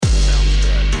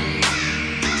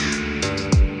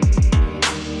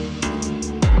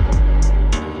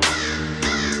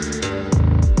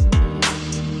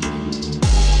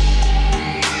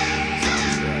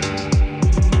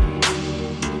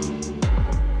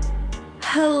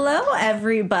Hello,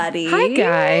 everybody. Hi,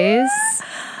 guys.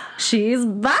 She's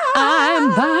back.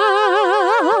 I'm back.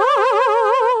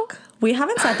 We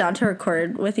haven't sat down to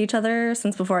record with each other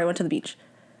since before I went to the beach.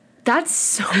 That's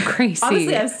so crazy.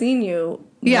 Obviously, I've seen you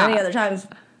many other times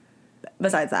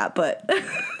besides that, but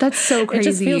that's so crazy. It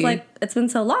just feels like it's been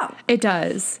so long. It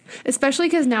does. Especially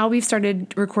because now we've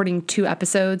started recording 2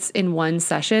 episodes in one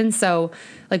session. So,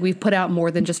 like, we've put out more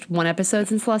than just 1 episode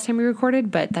since the last time we recorded,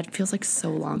 but that feels like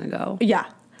so long ago. Yeah.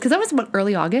 Because that was,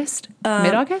 early August?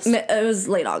 Mid-August? It was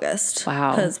late August.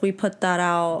 Wow. Because we put that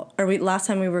out, last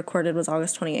time we recorded was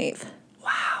August 28th.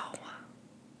 Wow.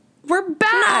 We're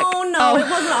back. No, It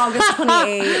wasn't August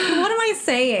 28th. What am I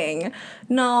saying?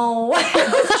 No, it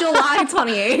was July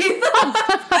 28th.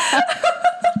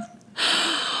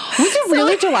 Was it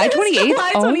really July 28th?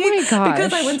 July 28th? Oh my gosh.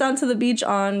 Because I went down to the beach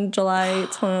on July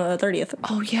 30th.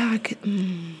 Oh, yeah.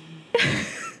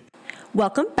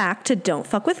 Welcome back to Don't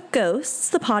Fuck With Ghosts,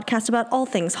 the podcast about all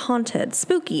things haunted,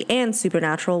 spooky, and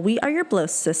supernatural. We are your Blow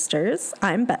sisters.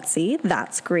 I'm Betsy.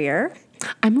 That's Greer.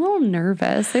 I'm a little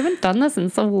nervous. They haven't done this in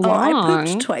so long. Oh, I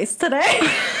pooped twice today.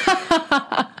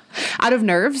 Out of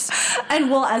nerves?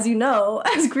 And well, as you know,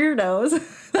 as Greer knows,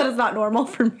 that is not normal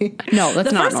for me. No,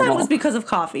 that's not normal. The first time was because of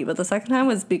coffee, but the second time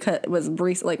was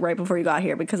right before you got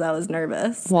here because I was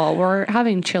nervous. Well, we're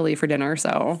having chili for dinner,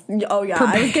 so. Oh, yeah.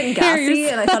 I was getting gassy,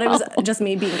 and I thought it was just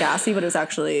me being gassy, but it was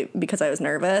actually because I was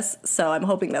nervous. So I'm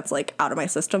hoping that's, like, out of my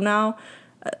system now,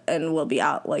 and will be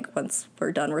out, like, once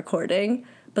we're done recording.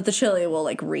 But the chili will,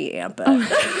 like, re-amp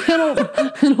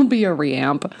it. It'll be a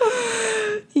re-amp.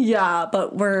 Yeah,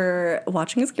 but we're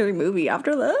watching a scary movie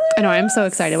after this. I know, I'm so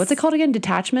excited. What's it called again?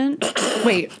 Detachment?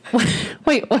 Wait, what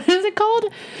is it called?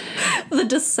 The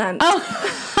Descent.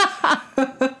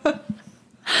 Oh.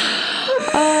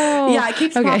 Yeah, it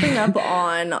keeps popping up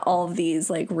on all of these,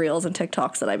 like, reels and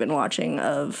TikToks that I've been watching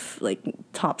of, like,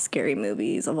 top scary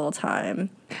movies of all time.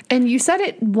 And you said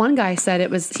it, one guy said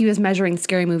he was measuring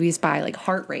scary movies by, like,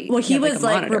 heart rate. Well, he was,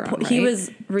 like, right? he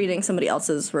was reading somebody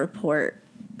else's report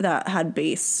that had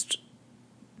based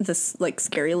this, like,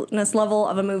 scariness level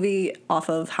of a movie off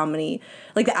of how many,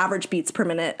 like, the average beats per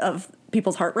minute of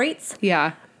people's heart rates.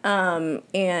 Yeah.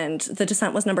 And The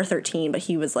Descent was number 13, but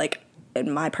he was like, in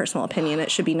my personal opinion,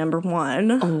 it should be number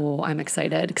 1. Oh, I'm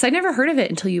excited. Because I never heard of it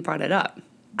until you brought it up.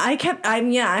 I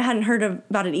hadn't heard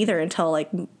about it either until, like,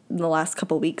 the last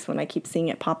couple of weeks when I keep seeing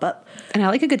it pop up. And I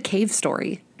like a good cave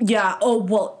story. Yeah. Oh,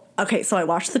 well, okay, so I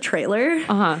watched the trailer.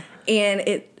 Uh-huh. And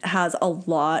it has a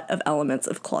lot of elements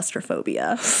of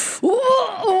claustrophobia.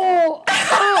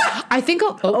 I think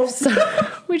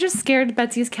we just scared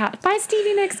Betsy's cat. Bye,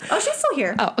 Stevie Nicks. Oh, she's still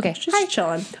here. Oh, okay. She's just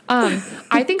chilling.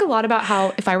 I think a lot about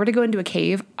how if I were to go into a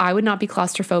cave, I would not be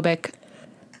claustrophobic.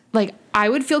 Like, I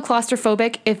would feel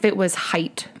claustrophobic if it was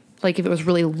height, like if it was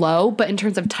really low. But in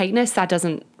terms of tightness, that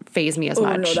doesn't phase me as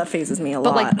much. Oh, no, that phases me a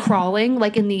lot. But, like, crawling,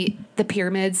 like in the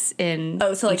pyramids in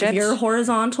Oh, so, like, Egypt. if you're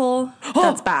horizontal,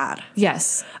 that's bad.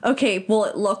 Yes. Okay, well,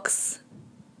 it looks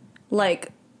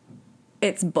like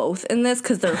it's both in this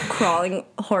because they're crawling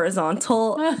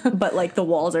horizontal, but, like, the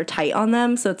walls are tight on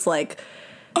them, so it's, like,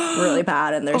 really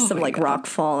bad, and there's some, like, God. Rock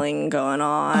falling going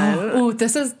on. Oh,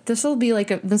 this will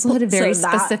hit a very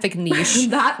specific niche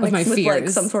that of my with, fears. like,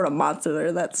 some sort of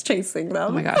monster that's chasing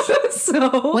them. Oh my gosh.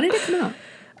 So when did it come out?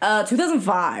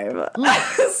 2005.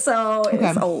 So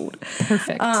it's old.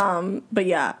 Perfect. But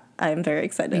yeah, I'm very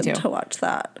excited to watch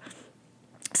that.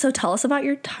 So tell us about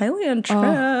your Thailand trip.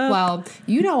 Well,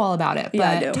 you know all about it, but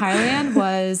I do. Thailand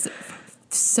was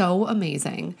so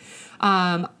amazing.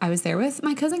 I was there with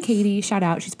my cousin Katie. Shout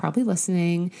out, she's probably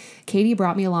listening. Katie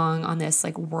brought me along on this,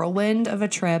 like, whirlwind of a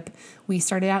trip. We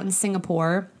started out in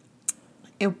Singapore,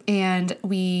 and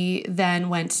we then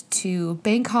went to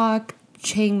Bangkok,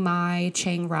 Chiang Mai,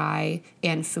 Chiang Rai,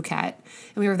 and Phuket.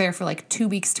 And we were there for, like, 2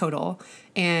 weeks total.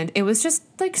 And it was just,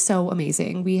 like, so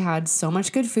amazing. We had so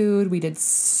much good food. We did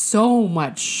so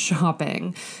much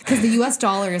shopping because the US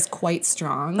dollar is quite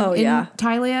strong in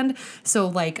Thailand. So,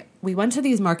 like, we went to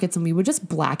these markets and we would just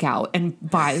black out and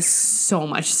buy so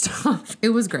much stuff. It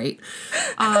was great.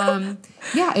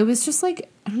 Yeah, it was just,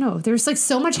 like, I don't know. There's, like,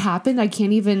 so much happened. I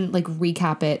can't even, like,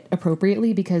 recap it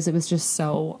appropriately because it was just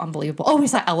so unbelievable. Oh, we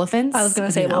saw elephants. I was going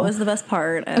to say, what was the best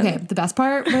part? Okay, the best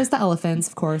part was the elephants,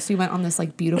 of course. We went on this,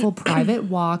 like, beautiful private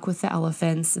walk with the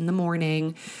elephants in the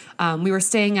morning. We were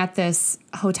staying at this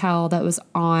hotel that was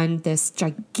on this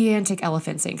gigantic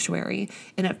elephant sanctuary.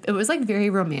 And it was, like, very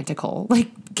romantical.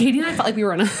 Like, Katie and I felt like we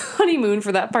were on a honeymoon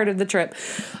for that part of the trip.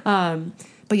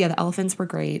 But yeah, the elephants were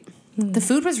great. The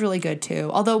food was really good too.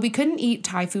 Although we couldn't eat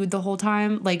Thai food the whole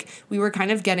time. Like, we were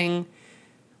kind of getting,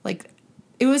 like,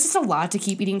 it was just a lot to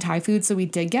keep eating Thai food. So we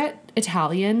did get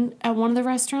Italian at one of the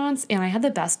restaurants, and I had the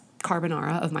best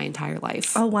carbonara of my entire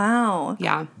life. Oh, wow.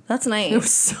 Yeah. That's nice. It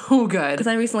was so good. Because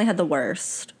I recently had the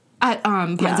worst. At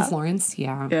Pines of Florence,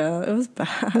 yeah. Yeah, it was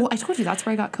bad. Well, I told you that's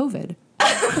where I got COVID.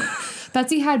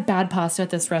 Betsy had bad pasta at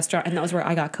this restaurant, and that was where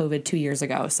I got COVID 2 years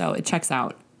ago, so it checks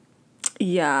out.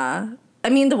 Yeah. I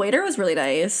mean, the waiter was really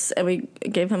nice, and we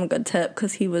gave him a good tip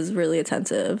because he was really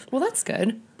attentive. Well, that's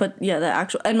good. But yeah,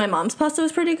 and my mom's pasta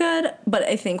was pretty good, but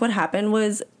I think what happened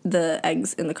was the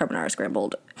eggs in the carbonara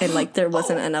scrambled, and like there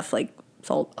wasn't enough like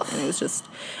salt, and it was just,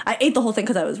 I ate the whole thing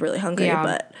because I was really hungry,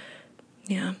 but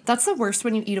yeah. That's the worst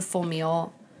when you eat a full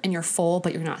meal and you're full,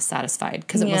 but you're not satisfied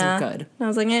because it wasn't good. I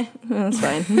was like, that's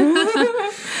fine.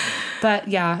 But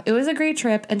yeah, it was a great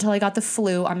trip until I got the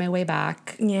flu on my way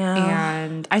back. Yeah.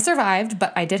 And I survived,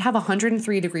 but I did have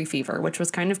 103-degree fever, which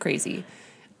was kind of crazy.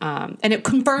 And it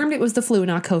confirmed it was the flu,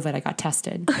 not COVID. I got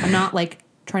tested. I'm not like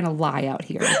trying to lie out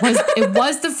here. It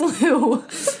was the flu.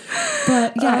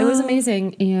 But yeah, it was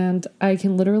amazing. And I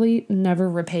can literally never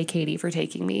repay Katie for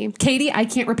taking me. Katie, I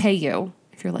can't repay you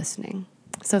if you're listening.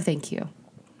 So thank you.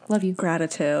 Love you.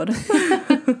 Gratitude.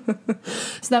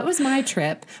 So that was my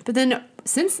trip. But then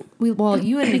since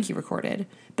you and Nikki recorded,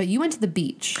 but you went to the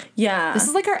beach. Yeah. This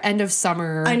is like our end of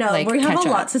summer. I know. Like, we have a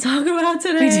lot to talk about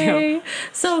today. We do.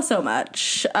 So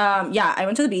much. Yeah, I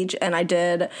went to the beach and I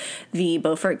did the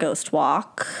Beaufort Ghost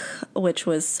Walk, which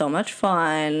was so much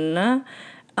fun.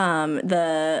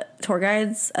 The tour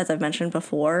guides, as I've mentioned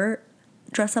before,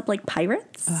 dress up like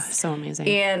pirates. Oh, so amazing.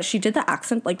 And she did the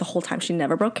accent like the whole time. She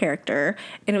never broke character.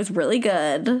 And it was really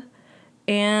good.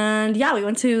 And yeah, we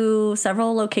went to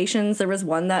several locations. There was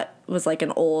one that was like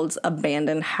an old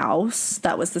abandoned house.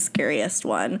 That was the scariest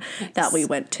one that we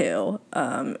went to.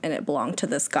 And it belonged to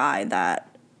this guy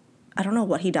that, I don't know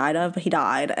what he died of, but he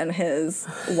died. And his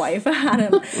wife had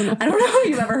him. I don't know if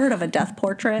you've ever heard of a death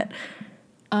portrait.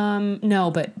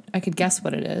 No, but I could guess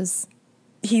what it is.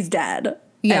 He's dead.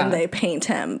 Yeah. And they paint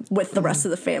him with the rest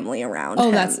of the family around him.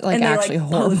 Oh, that's like and they actually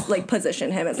horrible.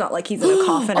 Position him. It's not like he's in a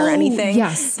coffin or anything.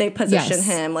 Yes. They position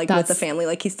him like with the family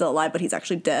like he's still alive, but he's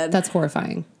actually dead. That's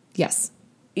horrifying. Yes.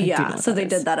 Yeah. So they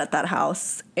did that at that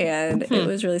house, and it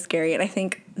was really scary. And I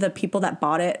think the people that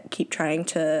bought it keep trying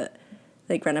to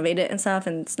like renovate it and stuff,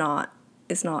 and it's not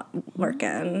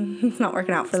working. It's not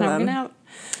working out for them. Working out.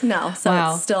 No, so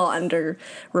it's still under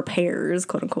repairs,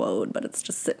 quote unquote, but it's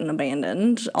just sitting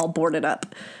abandoned, all boarded up.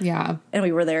 Yeah. And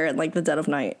we were there in like the dead of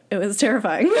night. It was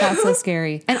terrifying. That's so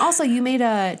scary. And also, you made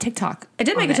a TikTok. I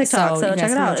did make a TikTok, so check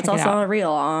it out. It's also on a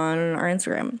reel on our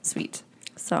Instagram. Sweet.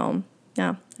 So,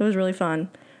 yeah, it was really fun.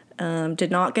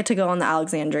 Did not get to go on the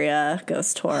Alexandria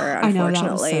ghost tour,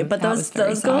 unfortunately. But those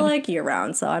go like year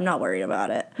round, so I'm not worried about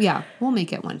it. Yeah, we'll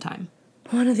make it one time.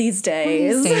 One of these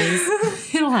days.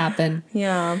 It'll happen.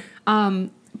 Yeah.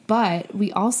 But we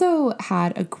also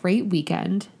had a great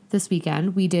weekend this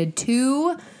weekend. We did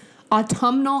 2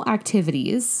 autumnal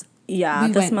activities. Yeah,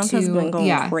 this month has been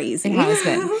going crazy. It has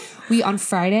been. On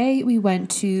Friday, we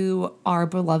went to our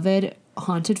beloved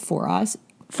haunted forest.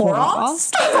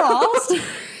 Forest? Our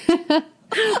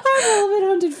beloved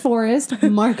haunted forest,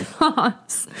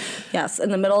 Marcos. Yes,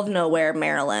 in the middle of nowhere,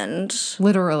 Maryland.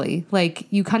 Literally. Like,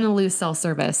 you kind of lose cell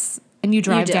service, and you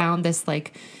drive down this,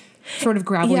 like, sort of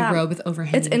gravelly road with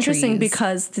overhanging trees. It's interesting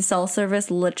because the cell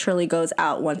service literally goes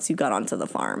out once you got onto the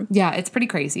farm. Yeah, it's pretty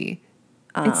crazy.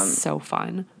 It's so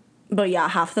fun. But yeah,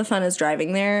 half the fun is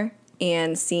driving there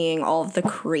and seeing all of the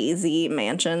crazy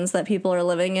mansions that people are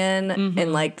living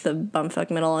in like the bumfuck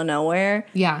middle of nowhere.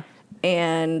 Yeah.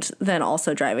 And then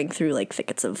also driving through like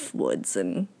thickets of woods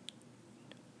and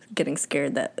getting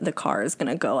scared that the car is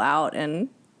going to go out and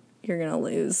you're going to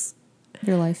lose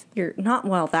your life. You're not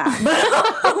but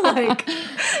like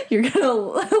you're going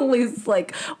to lose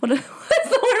like what's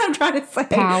the word I'm trying to say?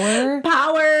 Power,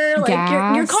 like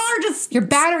gas, your car just your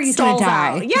battery's going to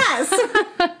die. Out.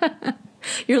 Yes.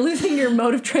 You're losing your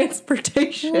mode of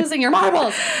transportation. Losing your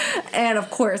marbles. And of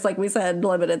course, like we said,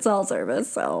 limited cell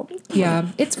service. So yeah,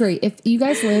 it's great. If you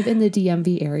guys live in the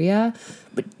DMV area,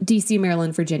 DC,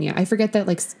 Maryland, Virginia, I forget that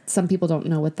like some people don't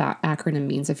know what that acronym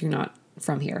means if you're not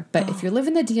from here. But if you live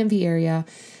in the DMV area,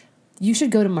 you should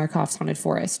go to Markov's Haunted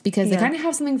Forest because they kind of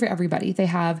have something for everybody. They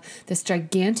have this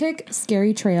gigantic,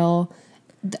 scary trail.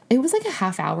 It was like a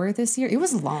half hour this year. It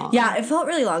was long. Yeah, it felt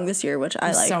really long this year, which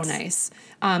I liked. So nice.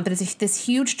 But it's this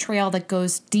huge trail that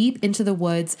goes deep into the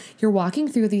woods. You're walking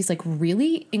through these like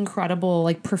really incredible,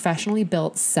 like professionally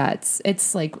built sets.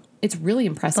 It's like It's really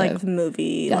impressive. Like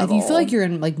movie yeah, level. you feel like you're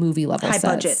in like movie level high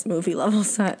sets. budget movie level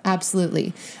set.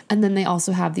 Absolutely. And then they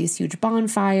also have these huge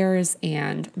bonfires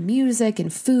and music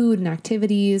and food and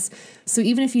activities. So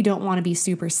even if you don't want to be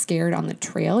super scared on the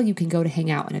trail, you can go to hang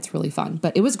out and it's really fun.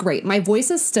 But it was great. My voice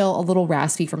is still a little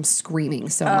raspy from screaming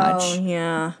so much. Oh,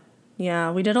 yeah.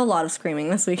 Yeah, we did a lot of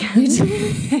screaming this weekend. We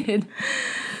did.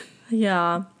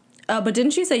 Yeah. But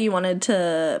didn't you say you wanted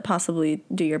to possibly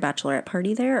do your bachelorette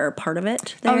party there or part of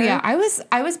it there? Oh yeah, I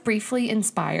was briefly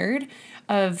inspired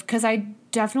because I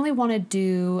definitely want to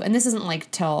do, and this isn't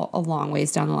like till a long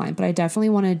ways down the line, but I definitely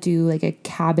want to do like a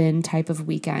cabin type of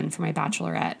weekend for my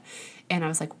bachelorette. And I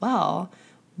was like, well,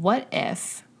 what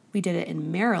if we did it in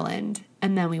Maryland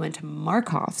and then we went to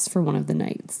Markoff's for one of the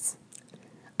nights?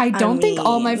 I don't think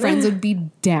all my friends would be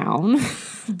down,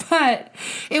 but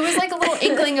it was like a little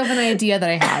inkling of an idea that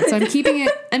I had. So I'm keeping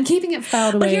it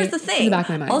filed away. But here's the thing. In the back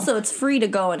of my mind. Also, it's free to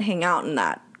go and hang out in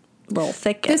that little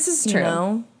thicket. This is true. You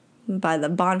know, by the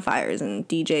bonfires and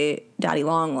DJ Daddy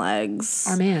Longlegs.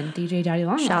 Our man, DJ Daddy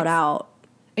Longlegs. Shout out.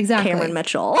 Exactly. Cameron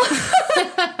Mitchell.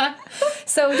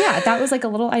 So yeah, that was like a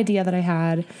little idea that I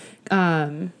had,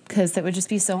 because that would just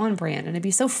be so on brand and it'd be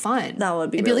so fun. That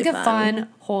would be it'd really be like a fun. fun,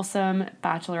 wholesome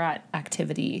bachelorette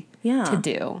activity Yeah. to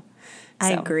do.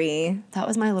 I So agree. That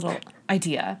was my little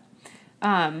idea.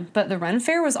 But the Ren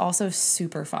Fair was also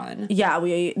super fun. Yeah,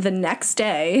 the next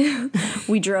day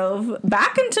we drove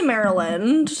back into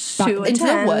Maryland to Into the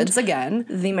attend woods again.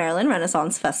 the Maryland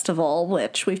Renaissance Festival,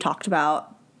 which we've talked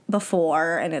about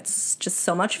before, and it's just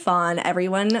so much fun.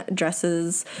 Everyone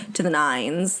dresses to the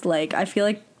nines. Like, I feel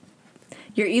like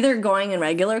you're either going in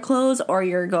regular clothes or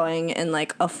you're going in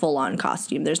like a full-on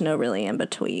costume. There's no really in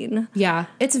between. Yeah,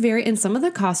 it's in some of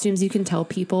the costumes you can tell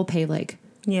people pay like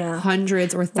Yeah.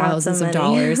 hundreds or thousands of money.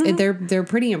 dollars. They're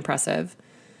pretty impressive.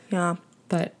 Yeah.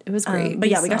 But it was great. But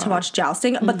yeah, we got to watch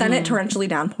jousting, but then it torrentially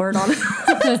downpoured on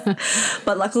us.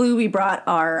 But luckily we brought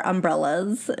our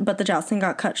umbrellas, but the jousting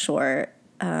got cut short.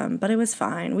 But it was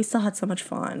fine. We still had so much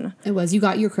fun. It was. You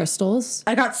got your crystals.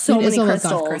 I got so many Isabella got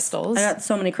crystals. crystals. I got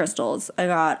so many crystals. I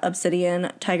got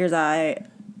obsidian, tiger's eye,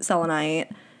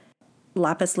 selenite,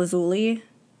 lapis lazuli.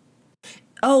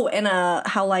 Oh, and a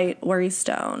howlite worry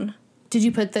stone. Did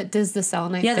you put does the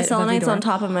selenite Yeah, the fit above your selenite's door? on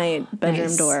top of my bedroom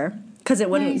Nice. door. Because it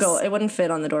wouldn't Nice. it wouldn't fit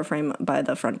on the door frame by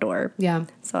the front door. Yeah.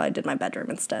 So I did my bedroom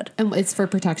instead. And it's for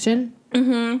protection?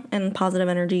 And positive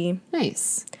energy.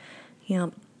 Nice. Yeah.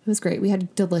 It was great. We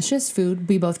had delicious food.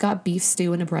 We both got beef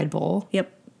stew in a bread bowl.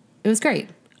 Yep. It was great.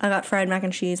 I got fried mac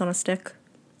and cheese on a stick.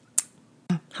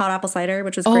 Hot apple cider,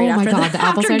 which was Oh great my after God, the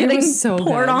apple after cider getting was so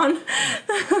poured good.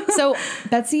 on. So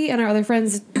Betsy and our other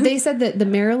friends, they said that the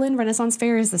Maryland Renaissance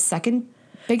Fair is the second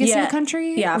biggest in Yeah. the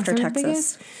country. Yeah, or after third Texas.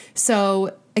 biggest.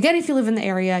 So again, if you live in the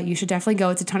area, you should definitely go.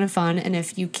 It's a ton of fun. And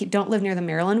if you don't live near the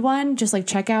Maryland one, just like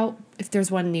check out if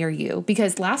there's one near you.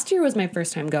 Because last year was my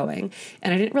first time going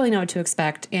and I didn't really know what to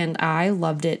expect. And I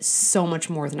loved it so much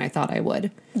more than I thought I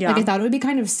would. Yeah. Like I thought it would be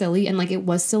kind of silly, and like it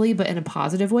was silly, but in a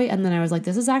positive way. And then I was like,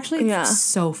 this is actually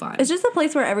so fun. It's just a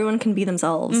place where everyone can be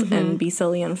themselves and be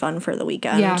silly and fun for the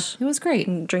weekend. Yeah, it was great.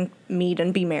 And drink mead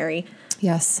and be merry.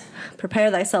 Yes,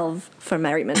 Prepare thyself for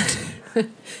merriment. it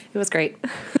was great.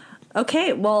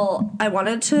 Okay, well, I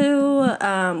wanted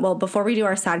to, before we do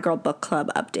our Sad Girl Book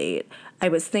Club update, I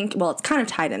was it's kind of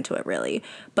tied into it really,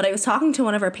 but I was talking to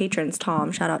one of our patrons,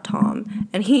 Tom, shout out Tom,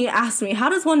 and he asked me, how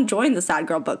does one join the Sad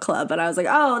Girl Book Club? And I was like,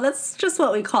 oh, that's just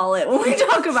what we call it when we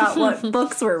talk about what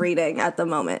books we're reading at the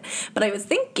moment. But I was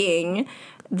thinking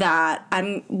that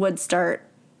I would start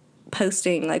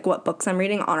posting like what books I'm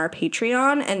reading on our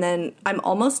Patreon, and then I'm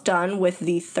almost done with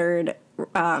the third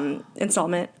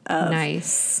installment of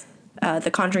Nice.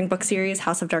 The Conjuring book series,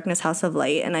 House of Darkness, House of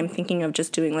Light, and I'm thinking of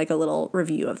just doing like a little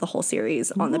review of the whole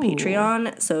series on the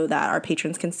Patreon so that our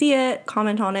patrons can see it,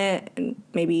 comment on it, and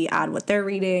maybe add what they're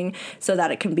reading so that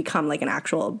it can become like an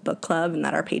actual book club and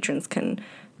that our patrons can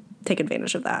take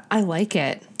advantage of that. I like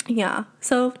it. Yeah,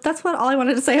 so that's all I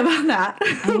wanted to say about that.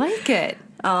 I like it.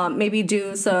 Maybe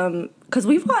do some, because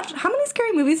we've watched, how many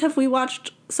scary movies have we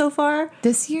watched so far?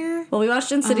 This year, Well, we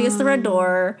watched Insidious, The Red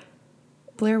Door,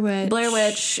 Blair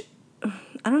Witch.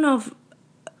 I don't know if,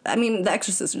 I mean, The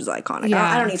Exorcist is iconic. Yeah,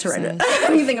 I don't need to write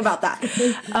anything about that.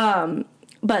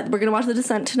 But we're going to watch The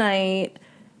Descent tonight.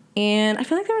 And I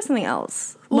feel like there was something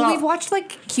else. Well, we've watched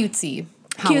like cutesy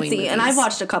Halloween movies. And I've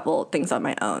watched a couple things on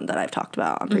my own that I've talked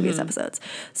about on previous episodes.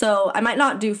 So I might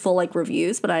not do full like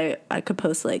reviews, but I could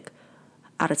post like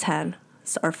out of 10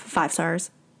 or 5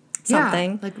 stars.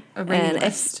 Something like a rating and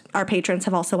list. if our patrons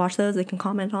have also watched those, they can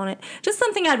comment on it. Just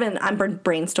something I'm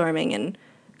brainstorming and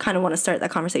kind of want to start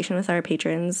that conversation with our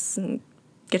patrons and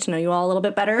get to know you all a little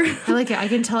bit better. I like it. I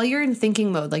can tell you're in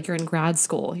thinking mode, like you're in grad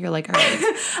school. You're like, all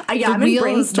right, I'm in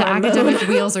brainstorm the academic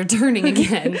wheels are turning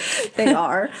again. They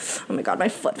are. Oh my God, my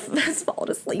foot has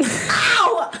fallen asleep.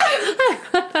 Ow!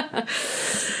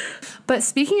 But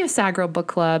speaking of Sad Girl Book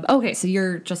Club, okay, so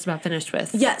you're just about finished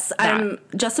with Yes, that. I'm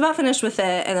just about finished with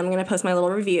it, and I'm going to post my little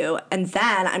review, and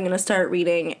then I'm going to start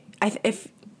reading.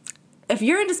 If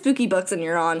you're into spooky books and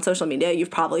you're on social media,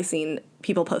 you've probably seen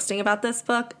people posting about this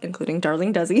book, including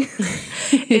Darling Desi.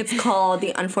 It's called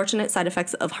The Unfortunate Side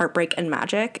Effects of Heartbreak and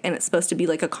Magic, and it's supposed to be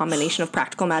like a combination of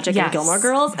Practical Magic and Gilmore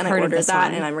Girls, and I ordered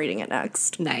that, and I'm reading it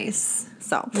next. Nice.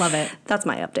 So, love it. That's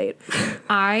my update.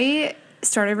 I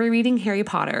started rereading Harry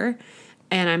Potter,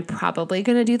 and I'm probably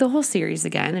going to do the whole series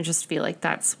again. I just feel like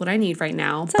that's what I need right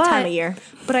now. It's that time of year.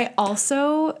 But I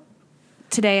also,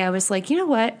 today I was like, you know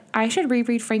what? I should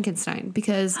reread Frankenstein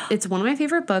because it's one of my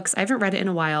favorite books. I haven't read it in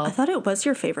a while. I thought it was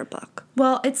your favorite book.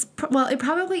 Well, it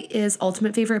probably is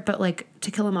ultimate favorite, but like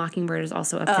To Kill a Mockingbird is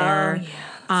also up there.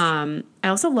 Yeah. I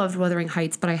also loved Wuthering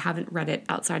Heights, but I haven't read it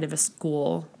outside of a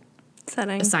school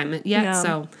assignment yet. Yeah.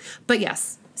 So, but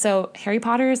yes. So Harry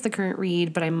Potter is the current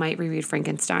read, but I might reread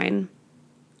Frankenstein,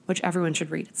 which everyone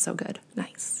should read. It's so good.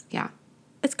 Nice. Yeah.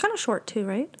 It's kind of short too,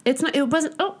 right? It's not. It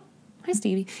wasn't. Oh, hi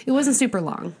Stevie. It wasn't super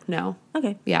long. No.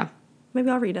 Okay. Yeah.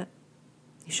 Maybe I'll read it.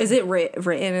 Is it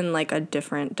written in like a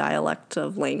different dialect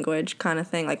of language kind of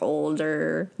thing, like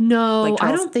older? No, like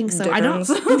I don't think so.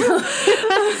 Dickens?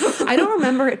 I don't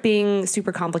remember it being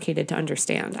super complicated to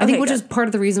understand. I think which is part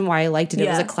of the reason why I liked it. It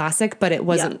was a classic, but it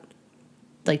wasn't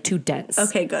like too dense.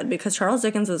 Okay, good, because Charles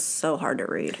Dickens is so hard to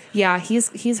read. Yeah,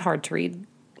 he's hard to read.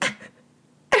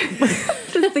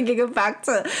 Just thinking back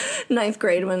to 9th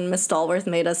grade when Miss Stallworth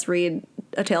made us read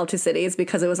A Tale of Two Cities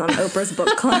because it was on Oprah's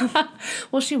book club.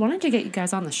 Well, she wanted to get you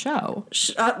guys on the show.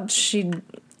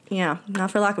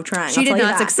 Not for lack of trying. She did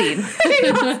not succeed.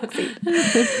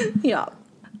 Yeah.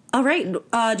 All right. Do you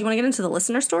want to get into the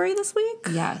listener story this week?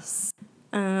 Yes.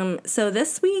 So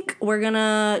this week we're going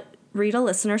to read a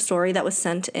listener story that was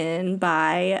sent in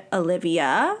by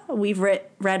Olivia. We've read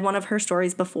one of her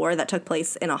stories before that took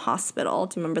place in a hospital.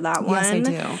 Do you remember that one?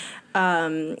 Yes,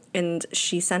 I do. And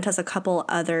she sent us a couple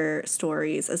other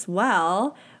stories as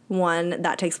well. One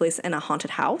that takes place in a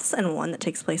haunted house and one that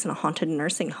takes place in a haunted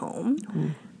nursing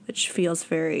home, which feels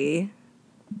very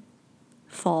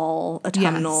fall,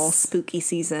 autumnal, spooky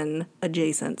season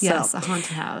adjacent. Yes, so a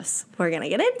haunted house. We're going to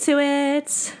get into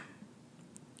it.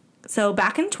 So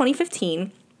back in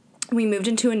 2015, we moved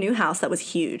into a new house that was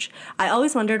huge. I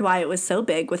always wondered why it was so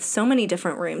big with so many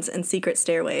different rooms and secret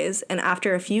stairways. And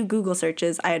after a few Google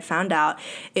searches, I had found out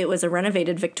it was a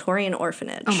renovated Victorian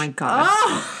orphanage. Oh my God.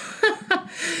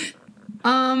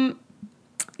 Oh!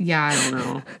 Yeah, I don't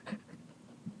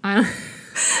know.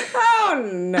 Oh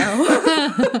no.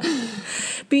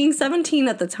 Being 17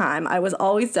 at the time, I was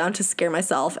always down to scare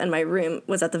myself, and my room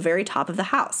was at the very top of the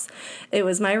house. It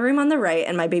was my room on the right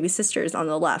and my baby sister's on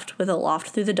the left, with a loft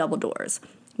through the double doors.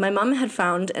 My mom had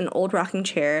found an old rocking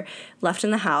chair left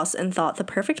in the house and thought the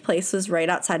perfect place was right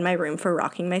outside my room for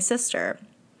rocking my sister.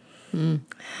 I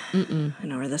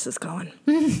know where this is going.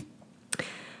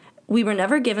 We were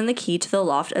never given the key to the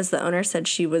loft, as the owner said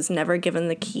she was never given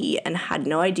the key and had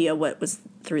no idea what was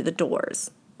through the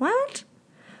doors. What?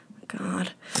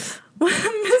 God.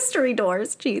 Mystery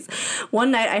doors, jeez.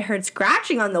 One night I heard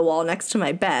scratching on the wall next to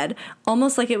my bed,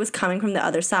 almost like it was coming from the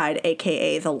other side,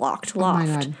 aka the locked loft. Oh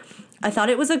my God. I thought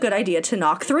it was a good idea to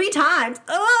knock 3 times.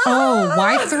 Oh,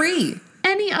 why 3?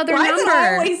 Any other Why number?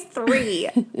 Why is it always 3?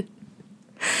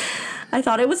 I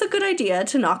thought it was a good idea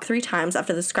to knock 3 times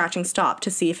after the scratching stopped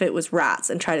to see if it was rats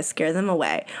and try to scare them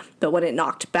away. But when it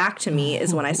knocked back to me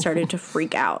is when I started to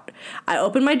freak out. I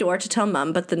opened my door to tell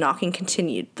Mum, but the knocking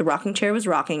continued. The rocking chair was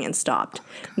rocking and stopped.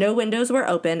 No windows were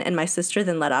open, and my sister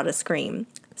then let out a scream.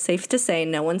 Safe to say,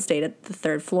 no one stayed at the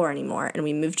 3rd floor anymore, and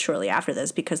we moved shortly after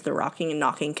this because the rocking and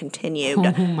knocking continued.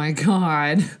 Oh my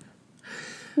God.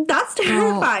 That's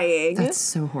terrifying. Oh, that's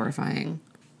so horrifying.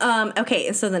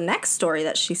 Okay, so the next story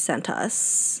that she sent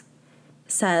us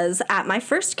says, at my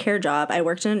first care job, I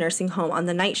worked in a nursing home on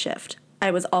the night shift. I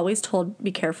was always told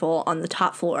be careful on the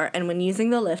top floor and when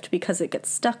using the lift because it gets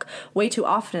stuck way too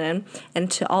often and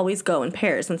to always go in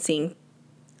pairs when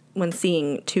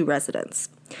seeing 2 residents.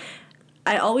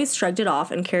 I always shrugged it off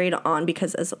and carried on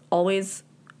because as always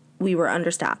we were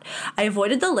understaffed. I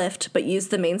avoided the lift, but used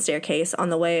the main staircase. On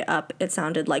the way up, it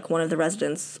sounded like one of the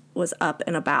residents was up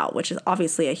and about, which is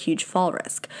obviously a huge fall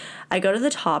risk. I go to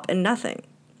the top and nothing.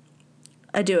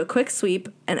 I do a quick sweep,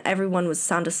 and everyone was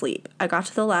sound asleep. I got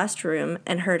to the last room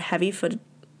and heard heavy foot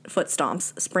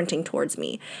stomps sprinting towards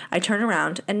me. I turn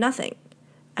around and nothing.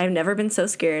 I've never been so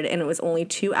scared, and it was only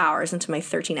 2 hours into my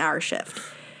 13-hour shift.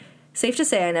 Safe to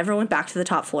say I never went back to the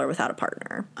top floor without a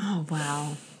partner. Oh,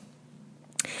 wow.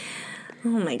 Oh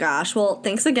my gosh. Well,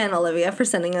 thanks again, Olivia, for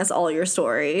sending us all your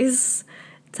stories.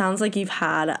 It sounds like you've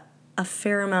had a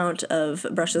fair amount of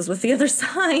brushes with the other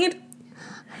side.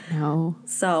 I know.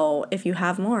 So if you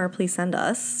have more, please send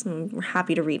us. We're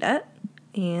happy to read it.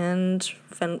 And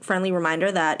friendly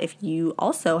reminder that if you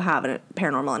also have a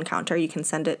paranormal encounter, you can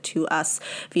send it to us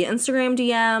via Instagram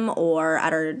DM or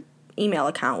at our email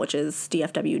account, which is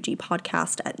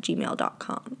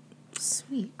dfwgpodcast@gmail.com.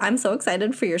 Sweet. I'm so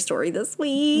excited for your story this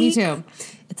week. Me too.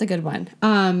 It's a good one.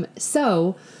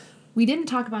 So we didn't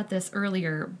talk about this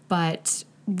earlier, but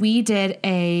we did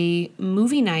a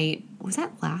movie night. Was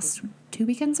that 2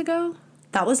 weekends ago?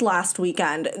 That was last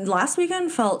weekend. Last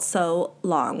weekend felt so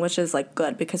long, which is like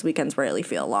good because weekends rarely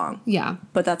feel long. Yeah.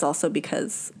 But that's also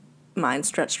because mine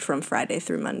stretched from Friday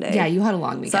through Monday. Yeah, you had a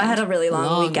long weekend. So I had a really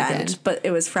long weekend, but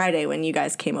it was Friday when you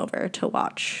guys came over to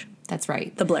watch. That's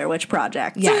right. The Blair Witch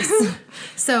Project. Yes.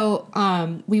 So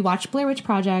we watched Blair Witch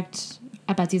Project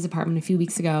at Betsy's apartment a few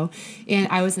weeks ago, and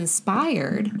I was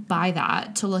inspired by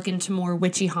that to look into more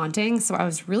witchy hauntings. So I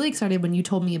was really excited when you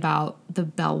told me about the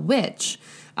Bell Witch,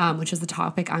 which is the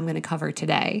topic I'm going to cover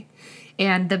today.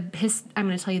 And I'm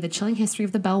going to tell you the chilling history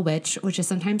of the Bell Witch, which is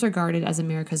sometimes regarded as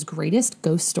America's greatest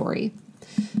ghost story.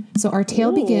 So our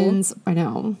tale begins,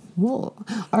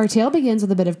 Our tale begins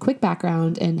with a bit of quick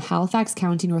background in Halifax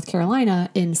County, North Carolina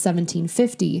in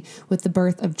 1750 with the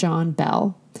birth of John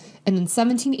Bell. And in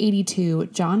 1782,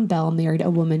 John Bell married a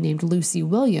woman named Lucy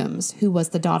Williams, who was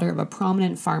the daughter of a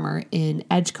prominent farmer in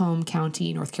Edgecombe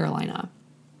County, North Carolina.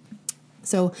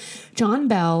 So John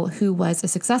Bell, who was a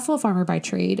successful farmer by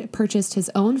trade, purchased his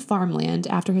own farmland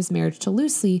after his marriage to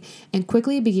Lucy and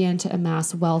quickly began to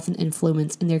amass wealth and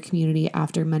influence in their community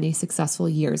after many successful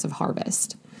years of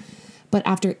harvest. But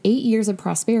after 8 years of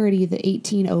prosperity, the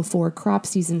 1804 crop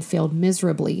season failed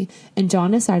miserably, and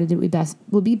John decided it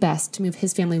would be best to move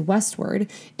his family westward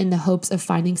in the hopes of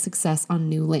finding success on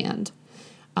new land.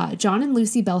 John and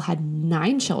Lucy Bell had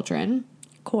 9 children.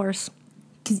 Of course.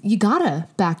 Because you gotta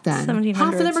back then. 1700s.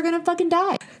 Half of them are gonna fucking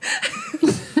die.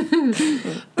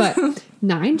 But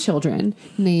 9 children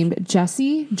named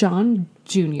Jesse, John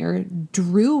Jr.,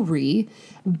 Drury,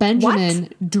 Benjamin,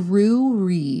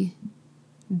 Drury,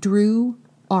 Drew,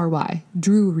 R-Y,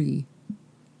 Drury.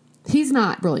 He's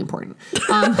not really important.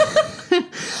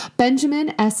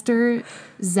 Benjamin, Esther,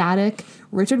 Zadok,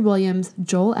 Richard Williams,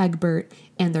 Joel Egbert,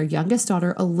 and their youngest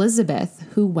daughter, Elizabeth,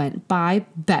 who went by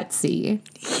Betsy.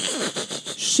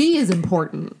 She is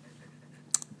important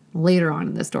later on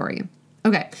in the story.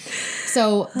 Okay,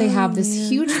 so they have this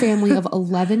huge family of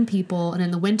 11 people, and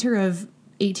in the winter of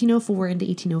 1804 into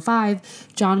 1805,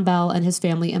 John Bell and his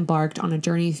family embarked on a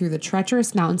journey through the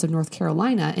treacherous mountains of North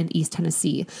Carolina and East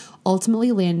Tennessee,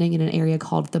 ultimately landing in an area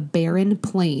called the Barren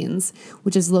Plains,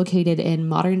 which is located in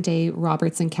modern-day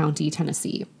Robertson County,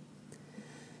 Tennessee.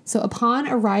 So upon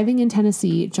arriving in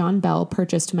Tennessee, John Bell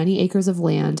purchased many acres of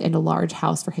land and a large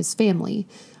house for his family.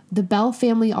 The Bell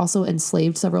family also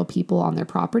enslaved several people on their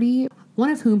property, one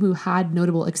of whom had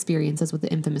notable experiences with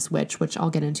the infamous witch, which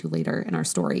I'll get into later in our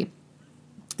story.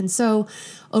 And so,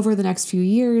 over the next few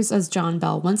years, as John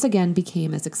Bell once again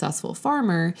became a successful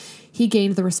farmer, he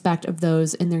gained the respect of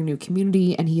those in their new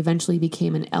community, and he eventually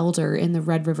became an elder in the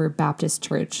Red River Baptist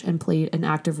Church and played an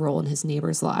active role in his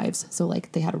neighbors' lives. So,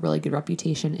 they had a really good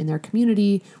reputation in their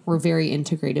community, were very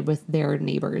integrated with their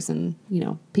neighbors, and,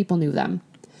 people knew them.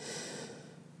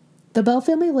 The Bell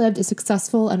family lived a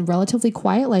successful and relatively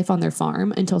quiet life on their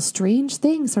farm until strange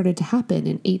things started to happen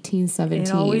in 1817.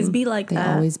 It'd always be like that.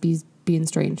 They always be being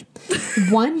strange.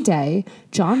 One day,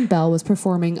 John Bell was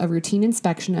performing a routine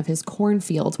inspection of his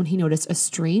cornfields when he noticed a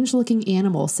strange-looking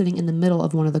animal sitting in the middle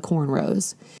of one of the corn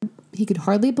rows. He could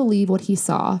hardly believe what he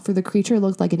saw, for the creature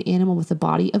looked like an animal with the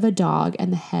body of a dog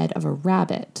and the head of a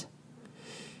rabbit.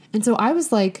 And so I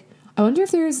was like, I wonder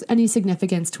if there's any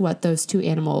significance to what those two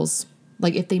animals,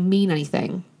 if they mean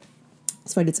anything.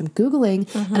 So I did some Googling,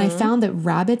 and I found that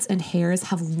rabbits and hares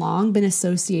have long been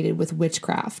associated with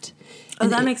witchcraft. Oh,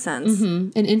 that makes sense.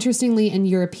 And interestingly, in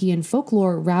European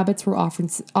folklore, rabbits were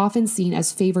often seen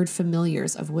as favored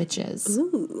familiars of witches.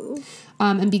 Ooh.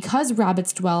 And because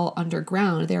rabbits dwell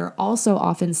underground, they are also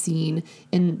often seen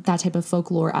in that type of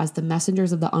folklore as the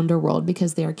messengers of the underworld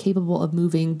because they are capable of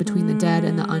moving between the dead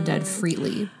and the undead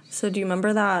freely. So do you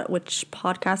remember that witch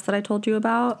podcast that I told you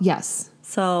about? Yes.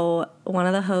 So one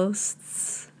of the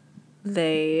hosts,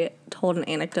 they told an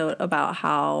anecdote about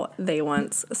how they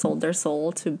once sold their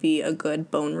soul to be a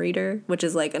good bone reader, which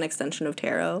is like an extension of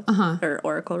tarot or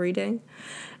oracle reading.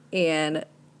 And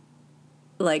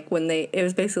like when it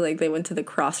was basically like they went to the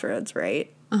crossroads,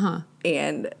 right?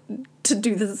 And to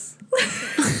do this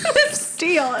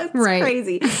deal, it's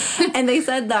crazy. And they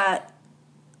said that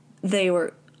they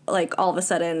were like all of a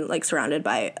sudden like surrounded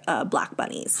by black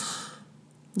bunnies.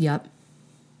 Yep.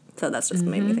 So that's just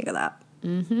made me think of that.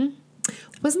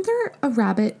 Wasn't there a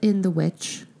rabbit in The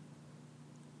Witch?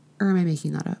 Or am I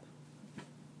making that up?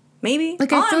 Maybe.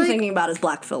 Like, all I'm thinking about is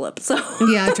Black Phillip. So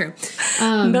yeah, true.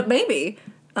 But maybe.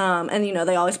 And, you know,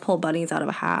 they always pull bunnies out of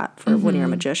a hat for when you're a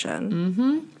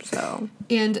magician. So.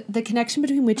 And the connection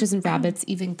between witches and rabbits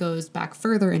even goes back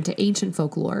further into ancient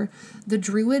folklore. The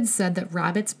Druids said that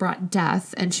rabbits brought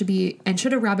death, and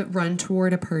should a rabbit run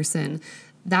toward a person,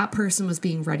 that person was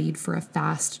being readied for a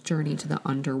fast journey to the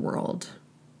underworld.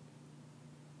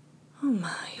 Oh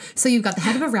my. So you've got the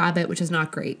head of a rabbit, which is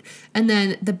not great. And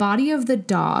then the body of the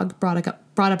dog brought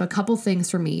up a couple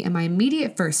things for me. And my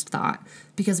immediate first thought,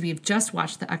 because we've just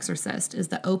watched The Exorcist, is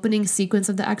the opening sequence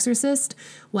of The Exorcist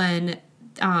when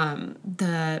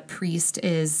the priest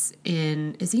is he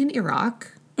in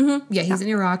Iraq? Yeah, he's in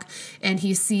Iraq, and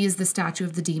he sees the statue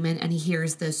of the demon, and he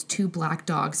hears those two black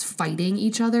dogs fighting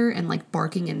each other and like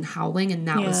barking and howling, and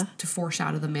that was to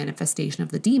foreshadow the manifestation of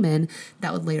the demon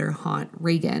that would later haunt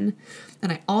Regan.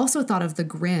 And I also thought of the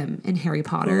Grimm in Harry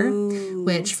Potter,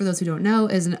 which, for those who don't know,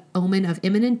 is an omen of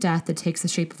imminent death that takes the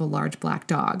shape of a large black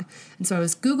dog. And so I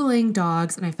was Googling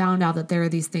dogs, and I found out that there are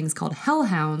these things called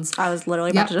hellhounds. I was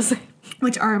literally about to just say.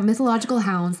 Which are mythological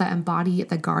hounds that embody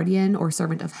the guardian or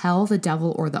servant of hell, the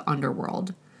devil, or the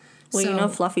underworld. Well, you know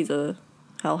Fluffy's a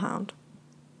hellhound.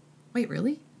 Wait,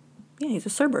 really? Yeah, he's a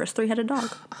Cerberus, 3-headed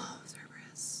dog. Oh,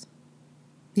 Cerberus.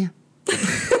 Yeah.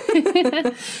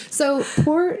 So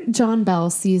poor John Bell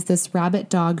sees this rabbit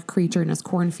dog creature in his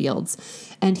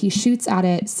cornfields, and he shoots at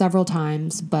it several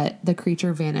times, but the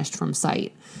creature vanished from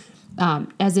sight.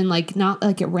 As in, like, not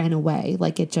like it ran away,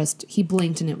 like he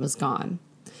blinked and it was gone.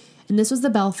 And this was the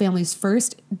Bell family's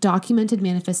first documented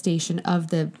manifestation of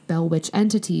the Bell Witch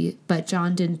entity, but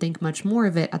John didn't think much more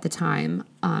of it at the time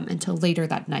until later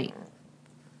that night.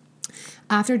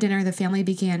 After dinner, the family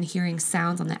began hearing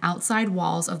sounds on the outside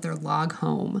walls of their log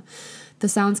home. The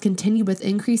sounds continued with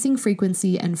increasing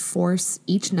frequency and force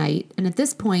each night, and at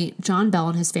this point, John Bell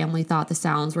and his family thought the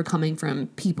sounds were coming from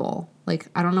people. Like,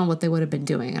 I don't know what they would have been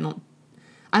doing. I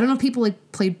don't know if people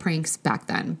like played pranks back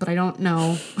then, but I don't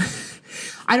know.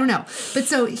 I don't know. But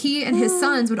so he and his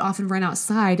sons would often run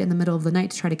outside in the middle of the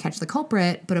night to try to catch the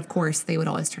culprit, but of course they would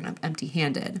always turn up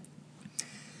empty-handed.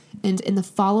 And in the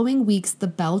following weeks, the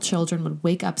Bell children would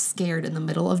wake up scared in the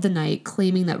middle of the night,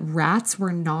 claiming that rats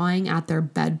were gnawing at their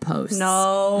bedposts.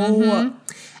 No.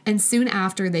 And soon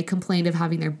after, they complained of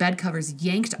having their bed covers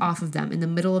yanked off of them in the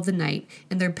middle of the night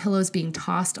and their pillows being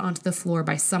tossed onto the floor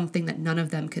by something that none of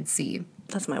them could see.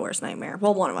 That's my worst nightmare.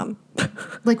 Well, one of them.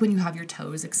 Like when you have your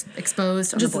toes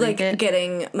exposed on the blanket. Just like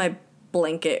getting my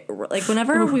blanket, like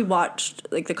whenever we watched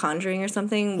like The Conjuring or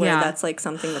something where that's like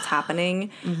something that's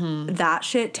happening, that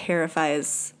shit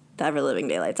terrifies the ever living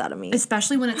daylights out of me.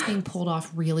 Especially when it's being pulled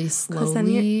off really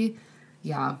slowly.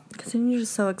 Because then you're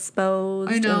just so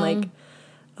exposed. I know. And like,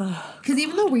 because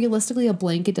even though realistically a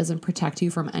blanket doesn't protect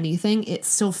you from anything, it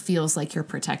still feels like you're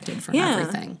protected from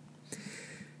everything.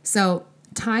 So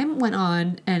time went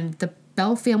on, and the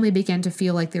Bell family began to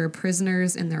feel like they were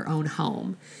prisoners in their own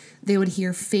home. They would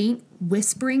hear faint,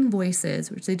 whispering voices,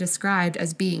 which they described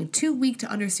as being too weak to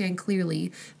understand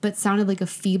clearly, but sounded like a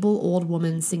feeble old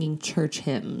woman singing church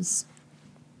hymns.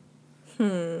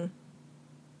 Okay.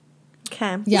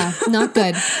 Yeah, not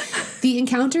good. The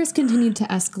encounters continued to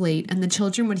escalate, and the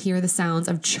children would hear the sounds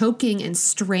of choking and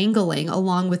strangling,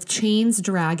 along with chains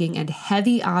dragging and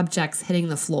heavy objects hitting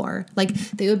the floor. Like,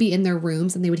 they would be in their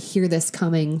rooms, and they would hear this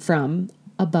coming from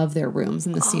above their rooms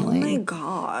in the ceiling. Oh my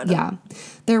God. Yeah.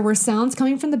 There were sounds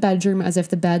coming from the bedroom as if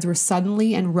the beds were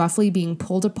suddenly and roughly being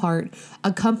pulled apart,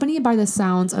 accompanied by the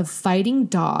sounds of fighting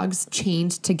dogs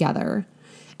chained together.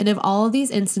 And of all of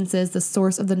these instances, the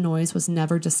source of the noise was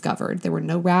never discovered. There were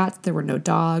no rats, there were no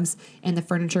dogs, and the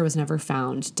furniture was never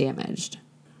found damaged.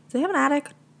 Do they have an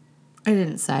attic? I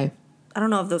didn't say. I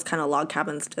don't know if those kind of log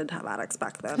cabins did have attics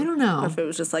back then. I don't know. Or if it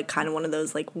was just like kind of one of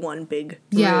those like one big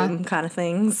room kind of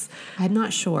things. I'm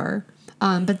not sure.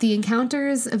 But the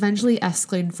encounters eventually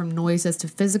escalated from noises to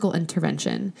physical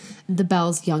intervention. The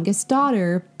Bell's youngest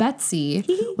daughter, Betsy,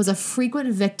 was a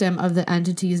frequent victim of the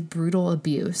entity's brutal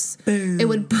abuse. It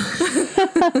would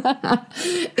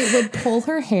pull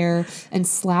her hair and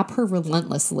slap her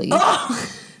relentlessly.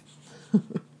 Oh!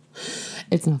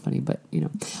 It's not funny, but, you know,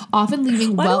 often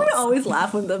leaving Why do we always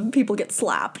laugh when the people get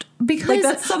slapped? Because like,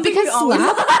 that's something we always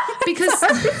because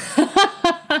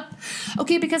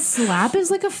Okay, because slap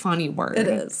is like a funny word. It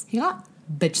is. He got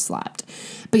bitch slapped.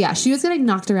 But yeah, she was getting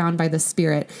knocked around by the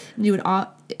spirit. And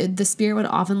the spirit would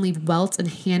often leave welts and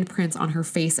handprints on her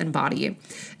face and body.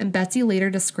 And Betsy later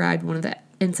described one of the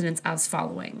incidents as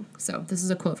following. So this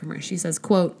is a quote from her. She says,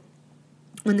 quote,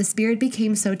 "When the spirit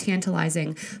became so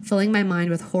tantalizing, filling my mind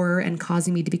with horror and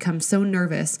causing me to become so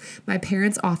nervous, my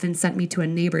parents often sent me to a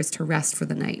neighbor's to rest for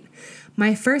the night.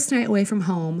 My first night away from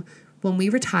home, when we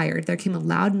retired, there came a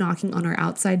loud knocking on our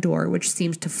outside door, which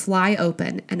seemed to fly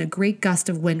open, and a great gust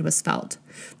of wind was felt.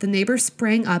 The neighbor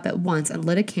sprang up at once and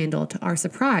lit a candle. To our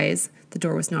surprise, the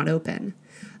door was not open.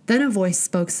 Then a voice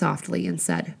spoke softly and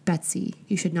said, 'Betsy,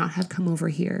 you should not have come over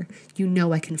here. You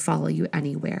know I can follow you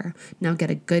anywhere. Now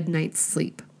get a good night's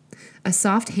sleep.' A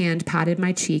soft hand patted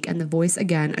my cheek, and the voice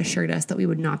again assured us that we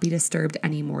would not be disturbed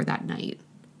any more that night."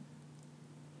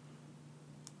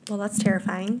 Well, that's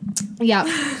terrifying. Yeah.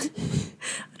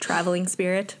 Traveling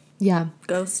spirit, Yeah.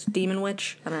 ghost, demon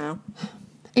witch. I don't know.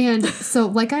 And so,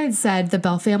 like I had said, the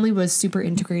Bell family was super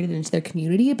integrated into their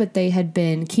community, but they had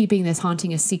been keeping this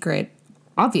haunting a secret,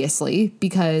 obviously,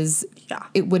 because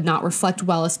it would not reflect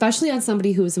well, especially on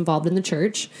somebody who was involved in the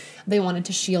church. They wanted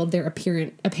to shield their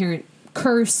apparent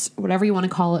curse, whatever you want to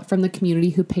call it, from the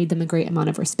community who paid them a great amount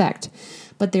of respect.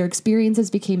 But their experiences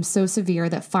became so severe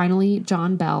that finally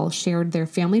John Bell shared their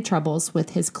family troubles with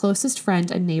his closest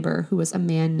friend and neighbor, who was a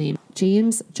man named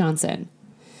James Johnson.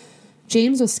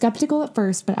 James was skeptical at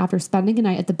first, but after spending a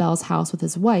night at the Bell's house with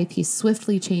his wife, he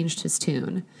swiftly changed his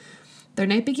tune. Their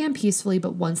night began peacefully,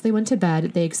 but once they went to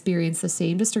bed, they experienced the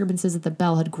same disturbances that the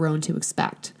Bell had grown to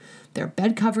expect. Their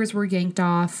bed covers were yanked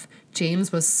off,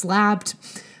 James was slapped,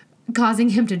 causing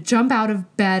him to jump out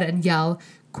of bed and yell,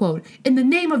 quote, "In the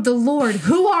name of the Lord,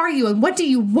 who are you and what do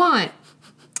you want?"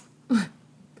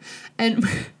 And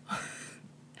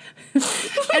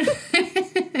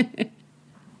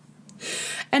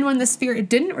And when the spirit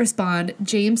didn't respond,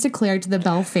 James declared to the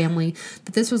Bell family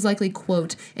that this was likely,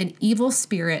 quote, "an evil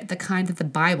spirit, the kind that the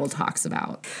Bible talks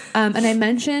about." And I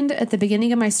mentioned at the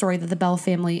beginning of my story that the Bell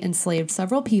family enslaved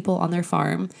several people on their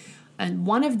farm, and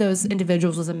one of those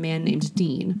individuals was a man named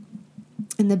Dean.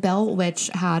 And the Bell witch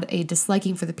had a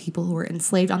disliking for the people who were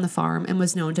enslaved on the farm and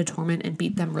was known to torment and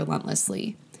beat them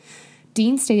relentlessly.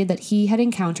 Dean stated that he had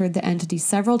encountered the entity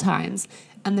several times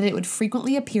and that it would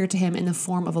frequently appear to him in the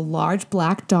form of a large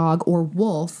black dog or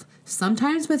wolf,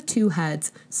 sometimes with 2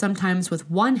 heads, sometimes with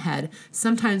 1 head,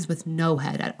 sometimes with no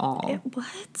head at all.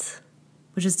 What?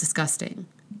 Which is disgusting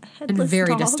Headless and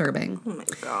very dog? disturbing. Oh my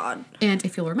God. And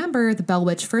if you'll remember, the Bell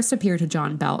Witch first appeared to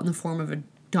John Bell in the form of a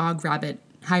dog-rabbit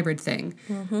hybrid thing.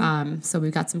 So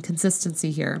we've got some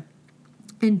consistency here.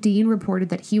 And Dean reported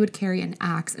that he would carry an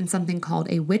axe and something called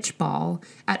a witch ball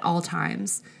at all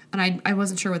times. And I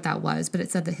wasn't sure what that was, but it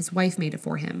said that his wife made it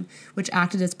for him, which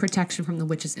acted as protection from the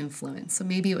witch's influence. So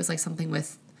maybe it was like something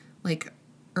with like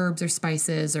herbs or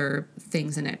spices or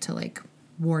things in it to like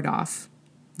ward off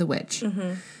the witch.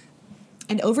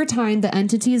 And over time, the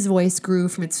entity's voice grew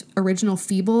from its original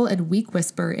feeble and weak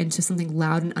whisper into something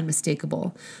loud and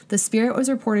unmistakable. The spirit was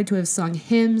reported to have sung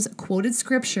hymns, quoted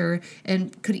scripture,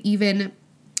 and could even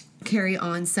carry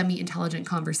on semi-intelligent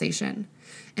conversation.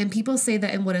 And people say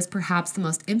that in what is perhaps the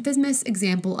most infamous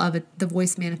example of it, the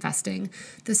voice manifesting,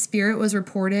 the spirit was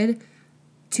reported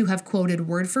to have quoted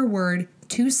word for word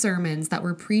 2 sermons that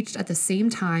were preached at the same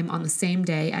time on the same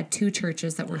day at 2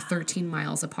 churches that were 13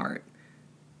 miles apart.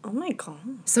 Oh my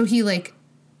God. So he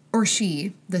or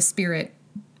she, the spirit,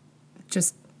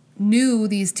 just knew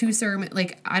these 2 sermons.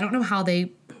 Like, I don't know how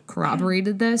they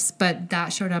corroborated this, but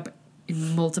that showed up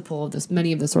in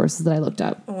many of the sources that I looked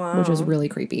up, which was really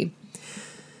creepy.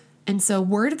 And so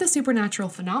word of the supernatural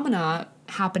phenomena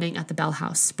happening at the Bell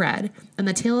House spread, and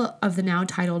the tale of the now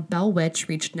titled Bell Witch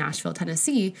reached Nashville,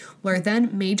 Tennessee, where then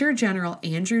Major General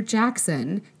Andrew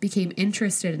Jackson became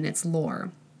interested in its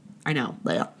lore. I know.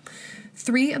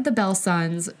 3 of the Bell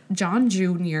sons, John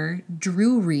Jr.,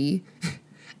 Drury,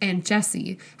 and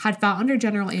Jesse, had fought under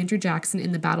General Andrew Jackson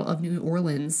in the Battle of New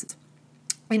Orleans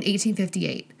in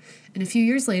 1858. And a few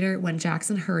years later, when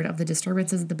Jackson heard of the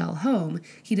disturbances at the Bell home,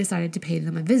 he decided to pay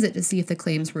them a visit to see if the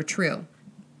claims were true.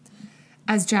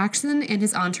 As Jackson and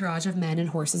his entourage of men and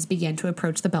horses began to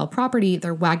approach the Bell property,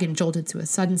 their wagon jolted to a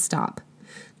sudden stop.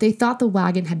 They thought the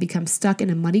wagon had become stuck in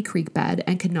a muddy creek bed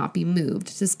and could not be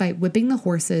moved, despite whipping the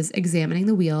horses, examining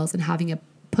the wheels, and having it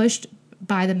pushed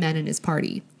by the men in his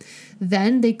party.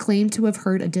 Then they claimed to have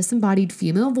heard a disembodied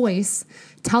female voice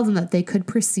tell them that they could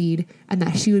proceed and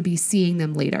that she would be seeing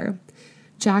them later.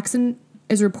 Jackson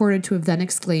is reported to have then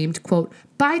exclaimed, quote,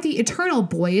 "By the eternal,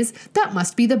 boys, that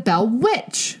must be the Bell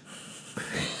Witch."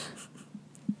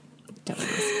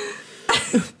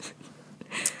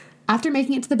 After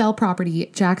making it to the Bell property,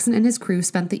 Jackson and his crew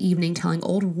spent the evening telling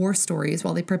old war stories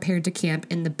while they prepared to camp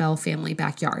in the Bell family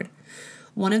backyard.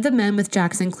 One of the men with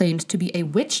Jackson claimed to be a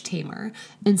witch tamer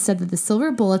and said that the silver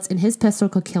bullets in his pistol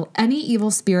could kill any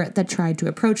evil spirit that tried to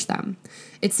approach them.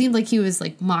 It seemed like he was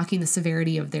like mocking the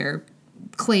severity of their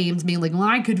claims, being like, well,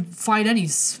 I could fight any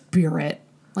spirit,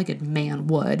 like a man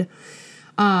would.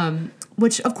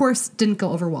 Which, of course, didn't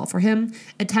go over well for him.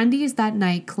 Attendees that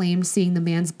night claimed seeing the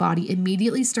man's body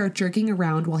immediately start jerking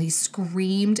around while he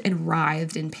screamed and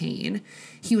writhed in pain.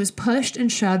 He was pushed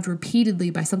and shoved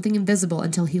repeatedly by something invisible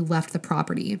until he left the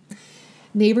property.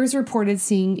 Neighbors reported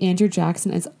seeing Andrew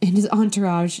Jackson and his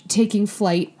entourage taking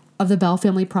flight of the Bell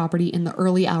family property in the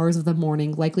early hours of the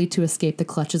morning, likely to escape the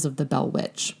clutches of the Bell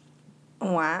Witch.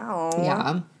 Wow.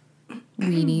 Yeah.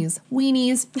 Weenies.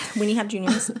 Weenie have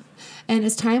juniors. And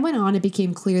as time went on, it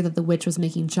became clear that the witch was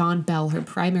making John Bell her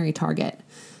primary target.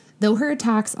 Though her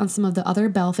attacks on some of the other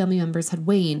Bell family members had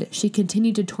waned, she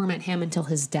continued to torment him until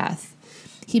his death.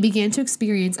 He began to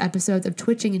experience episodes of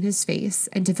twitching in his face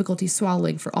and difficulty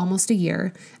swallowing for almost a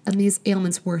year, and these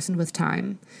ailments worsened with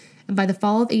time. And by the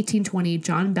fall of 1820,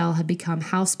 John Bell had become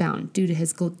housebound due to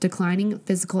his declining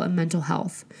physical and mental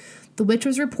health. The witch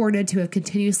was reported to have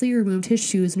continuously removed his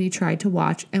shoes when he tried to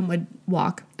walk and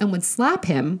would slap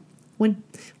him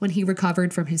when he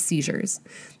recovered from his seizures.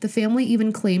 The family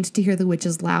even claimed to hear the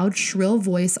witch's loud, shrill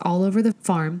voice all over the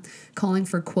farm, calling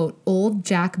for, quote, Old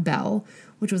Jack Bell,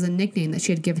 which was a nickname that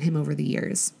she had given him over the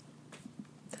years.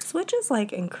 This witch is,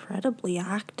 like, incredibly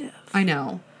active. I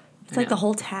know. It's like the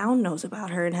whole town knows about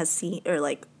her and has seen, or,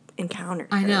 like, encountered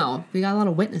her. I know. We got a lot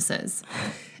of witnesses.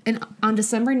 And on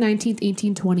December 19th,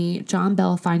 1820, John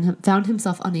Bell found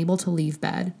himself unable to leave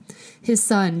bed. His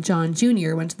son, John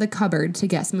Jr., went to the cupboard to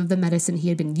get some of the medicine he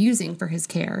had been using for his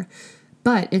care.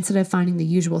 But instead of finding the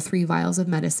usual 3 vials of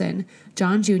medicine,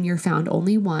 John Jr. found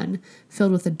only one,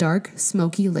 filled with a dark,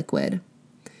 smoky liquid.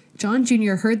 John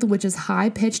Jr. heard the witch's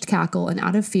high-pitched cackle, and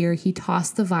out of fear, he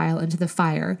tossed the vial into the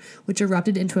fire, which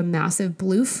erupted into a massive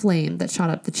blue flame that shot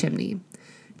up the chimney.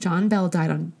 John Bell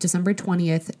died on December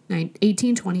 20th,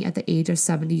 1820 at the age of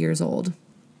 70 years old.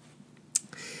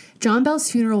 John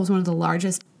Bell's funeral was one of the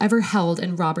largest ever held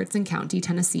in Robertson County,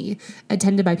 Tennessee,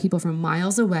 attended by people from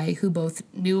miles away who both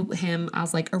knew him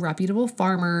as like a reputable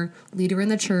farmer, leader in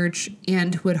the church,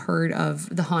 and who had heard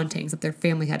of the hauntings that their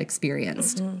family had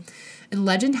experienced. Mm-hmm. And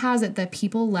legend has it that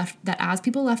as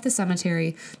people left the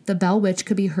cemetery, the Bell Witch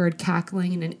could be heard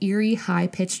cackling in an eerie,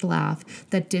 high-pitched laugh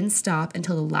that didn't stop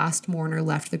until the last mourner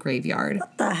left the graveyard.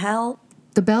 What the hell?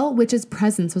 The Bell Witch's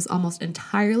presence was almost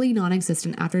entirely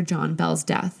non-existent after John Bell's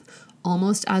death,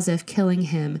 almost as if killing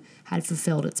him had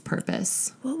fulfilled its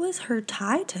purpose. What was her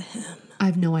tie to him? I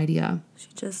have no idea. She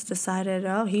just decided,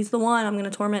 oh, he's the one. I'm going to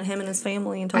torment him and his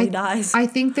family until he dies. I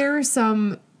think there were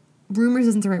some... Rumors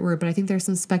isn't the right word, but I think there's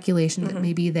some speculation that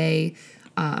maybe they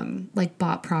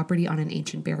bought property on an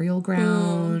ancient burial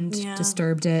ground,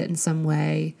 disturbed it in some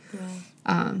way.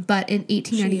 Yeah. But in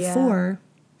 1894...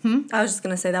 I was just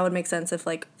going to say that would make sense if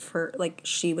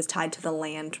she was tied to the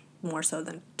land more so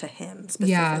than to him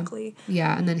specifically.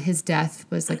 Yeah, and then his death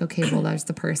was like, okay, well, that was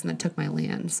the person that took my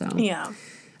land, so... Yeah.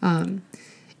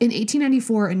 In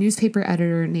 1894, a newspaper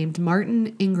editor named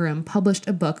Martin Ingram published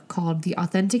a book called The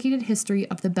Authenticated History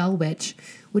of the Bell Witch,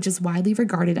 which is widely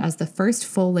regarded as the first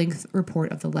full-length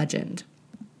report of the legend.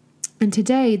 And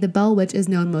today, the Bell Witch is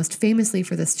known most famously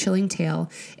for this chilling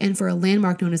tale and for a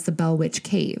landmark known as the Bell Witch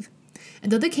Cave.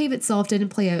 And though the cave itself didn't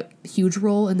play a huge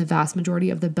role in the vast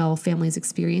majority of the Bell family's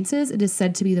experiences, it is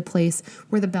said to be the place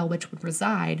where the Bell Witch would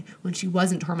reside when she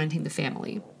wasn't tormenting the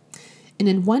family. And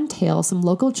in one tale, some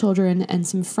local children and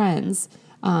some friends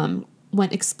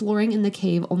went exploring in the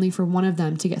cave only for one of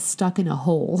them to get stuck in a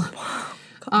hole.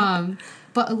 But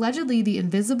allegedly, the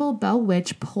invisible Bell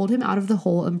Witch pulled him out of the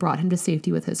hole and brought him to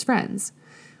safety with his friends.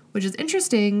 Which is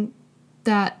interesting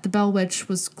that the Bell Witch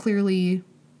was clearly,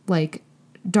 like,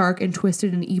 dark and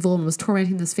twisted and evil and was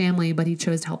tormenting this family, but he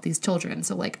chose to help these children.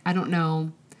 So, like, I don't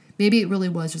know. Maybe it really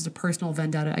was just a personal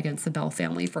vendetta against the Bell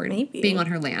family for being on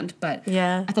her land. But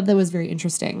yeah. I thought that was very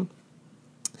interesting.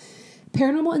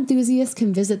 Paranormal enthusiasts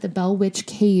can visit the Bell Witch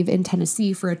Cave in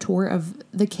Tennessee for a tour of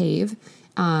the cave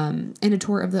and a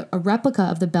tour of a replica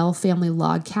of the Bell family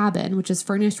log cabin, which is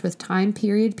furnished with time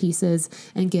period pieces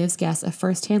and gives guests a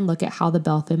first-hand look at how the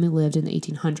Bell family lived in the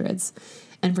 1800s.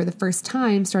 And for the first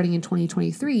time, starting in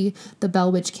 2023, the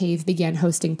Bell Witch Cave began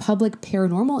hosting public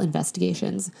paranormal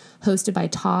investigations, hosted by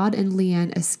Todd and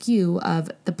Leanne Askew of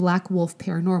the Black Wolf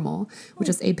Paranormal, which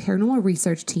is a paranormal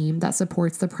research team that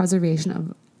supports the preservation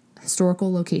of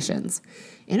historical locations.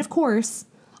 And of course,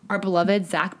 our beloved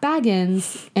Zach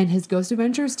Baggins and his Ghost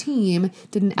Adventures team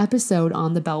did an episode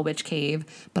on the Bell Witch Cave,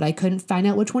 but I couldn't find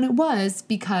out which one it was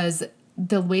because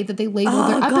the way that they label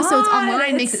their episodes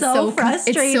online makes it so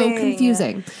frustrating. It's so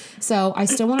confusing. So I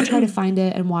still want to try to find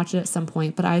it and watch it at some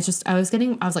point, but I was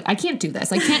like, I can't do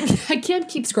this. I can't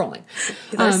keep scrolling.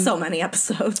 There's so many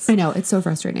episodes. I know, it's so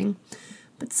frustrating.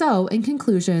 But so, in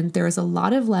conclusion, there is a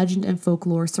lot of legend and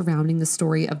folklore surrounding the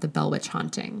story of the Bell Witch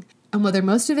haunting. And whether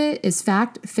most of it is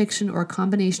fact, fiction, or a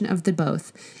combination of the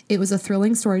both, it was a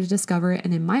thrilling story to discover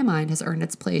and in my mind has earned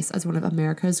its place as one of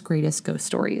America's greatest ghost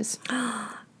stories.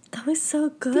 That was so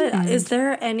good. Is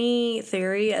there any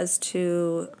theory as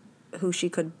to who she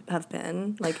could have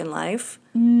been, like, in life?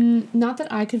 Not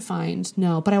that I could find,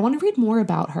 no. But I want to read more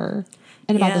about her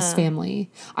and about this family.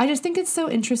 I just think it's so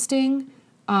interesting,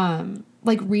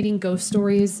 like, reading ghost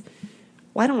stories.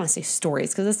 Well, I don't want to say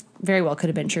stories, because this very well could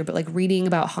have been true, but, like, reading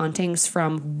about hauntings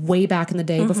from way back in the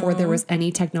day before there was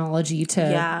any technology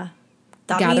to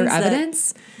gather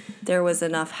evidence. There was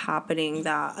enough happening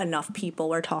that enough people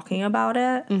were talking about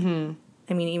it. Mm-hmm.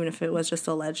 I mean, even if it was just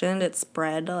a legend, it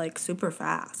spread like super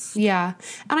fast. Yeah.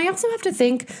 And I also have to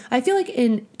think, I feel like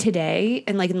in today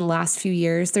and like in the last few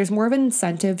years, there's more of an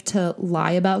incentive to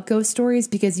lie about ghost stories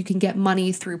because you can get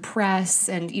money through press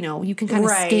and, you know, you can kind of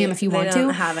scam if you want to. They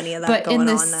don't have any of that but going on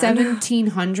in the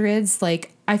 1700s,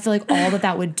 like, I feel like all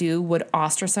that would do would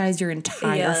ostracize your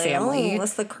entire family. Oh,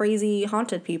 that's the crazy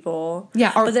haunted people.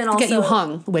 Yeah, or but then also, get you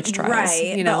hung, witch trials.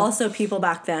 Right, you know? But also people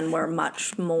back then were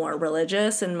much more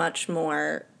religious and much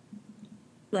more,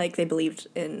 like, they believed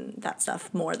in that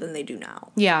stuff more than they do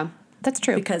now. Yeah, that's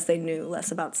true. Because they knew less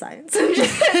about science.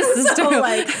 So,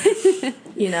 like,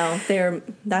 you know,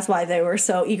 that's why they were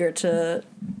so eager to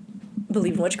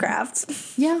believe in witchcraft.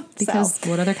 Yeah, because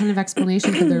what other kind of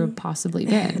explanation could there have possibly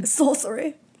been?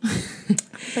 Sorcery.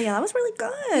 But yeah, that was really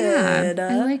good. Yeah,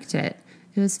 I liked it.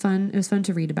 It was fun. It was fun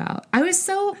to read about. I was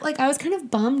kind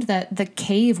of bummed that the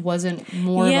cave wasn't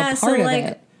more of a part of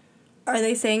it. Are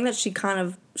they saying that she's kind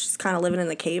of living in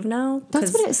the cave now?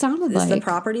 That's what it sounded like. Is the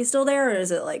property still there, or is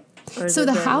it like? So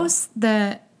the house,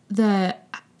 their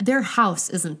house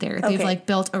isn't there. They've like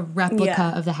built a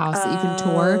replica of the house that you can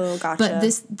tour. Gotcha. But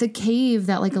the cave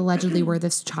that like allegedly where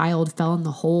this child fell in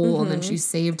the hole and then she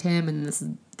saved him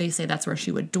and they say that's where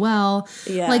she would dwell.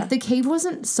 Yeah. Like the cave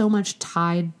wasn't so much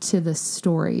tied to the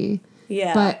story.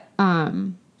 Yeah. But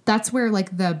that's where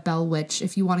like the Bell Witch,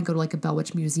 if you want to go to like a Bell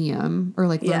Witch museum or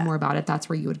like learn more about it, that's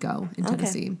where you would go in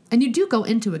Tennessee. And you do go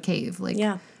into a cave. Like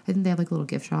I think they have like a little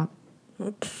gift shop.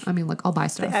 I mean, like, I'll buy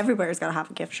stuff. Everywhere's got to have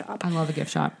a gift shop. I love a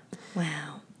gift shop.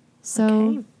 Wow.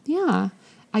 So, yeah.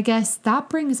 I guess that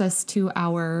brings us to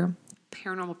our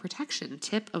paranormal protection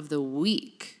tip of the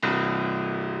week.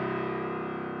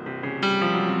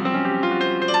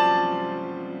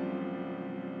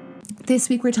 This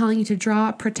week, we're telling you to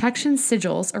draw protection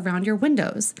sigils around your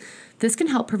windows. This can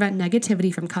help prevent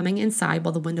negativity from coming inside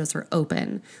while the windows are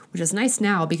open, which is nice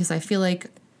now because I feel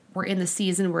like we're in the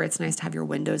season where it's nice to have your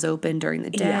windows open during the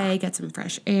day, get some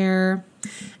fresh air.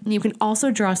 And you can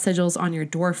also draw sigils on your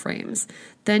door frames.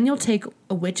 Then you'll take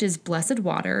a witch's blessed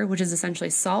water, which is essentially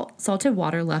salted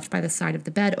water left by the side of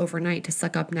the bed overnight to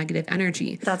suck up negative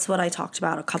energy. That's what I talked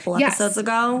about a couple episodes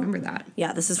ago. I remember that.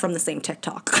 Yeah, this is from the same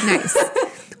TikTok. Nice.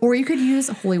 Or you could use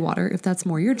holy water if that's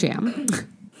more your jam.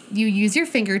 You use your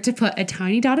finger to put a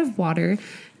tiny dot of water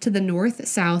to the north,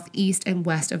 south, east, and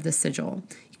west of the sigil.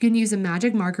 You can use a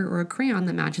magic marker or a crayon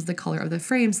that matches the color of the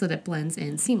frame so that it blends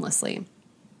in seamlessly.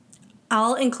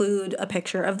 I'll include a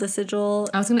picture of the sigil.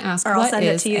 I was going to ask, or I'll send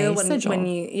it to you sigil?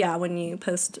 when you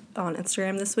post on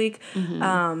Instagram this week.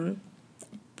 Mm-hmm.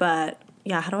 But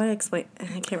yeah, how do I explain? I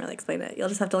can't really explain it. You'll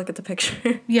just have to look at the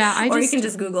picture. Yeah, or you can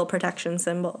just Google protection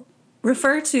symbol.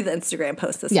 Refer to the Instagram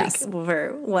post this week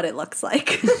for what it looks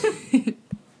like.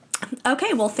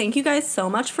 Okay, well, thank you guys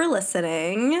so much for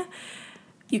listening.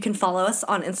 You can follow us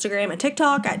on Instagram and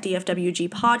TikTok at DFWG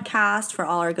Podcast for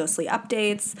all our ghostly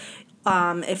updates.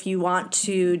 If you want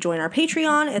to join our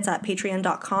Patreon, it's at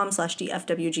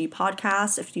patreon.com/DFWG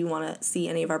Podcast. If you want to see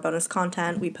any of our bonus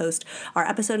content, we post our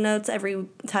episode notes every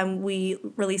time we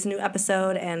release a new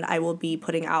episode, and I will be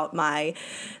putting out my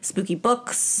spooky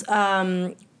books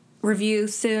review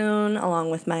soon,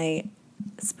 along with my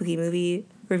spooky movie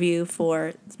review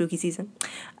for spooky season.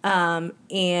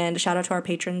 And shout out to our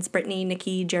patrons, Brittany,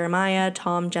 Nikki, Jeremiah,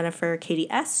 Tom, Jennifer, Katie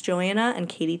S, Joanna, and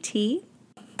Katie T.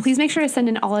 Please make sure to send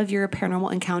in all of your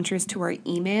paranormal encounters to our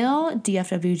email,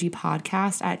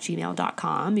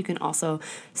 dfwgpodcast@gmail.com. You can also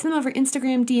send them over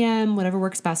Instagram, DM, whatever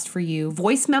works best for you.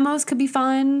 Voice memos could be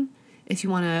fun. if you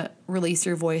want to release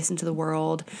your voice into the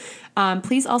world.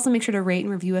 Please also make sure to rate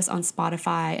and review us on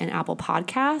Spotify and Apple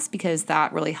Podcasts, because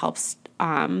that really helps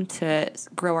to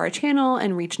grow our channel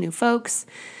and reach new folks.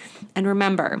 And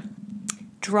remember,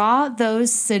 draw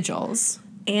those sigils.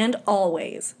 And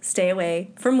always stay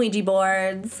away from Ouija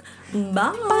boards.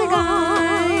 Bye. Bye,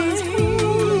 guys.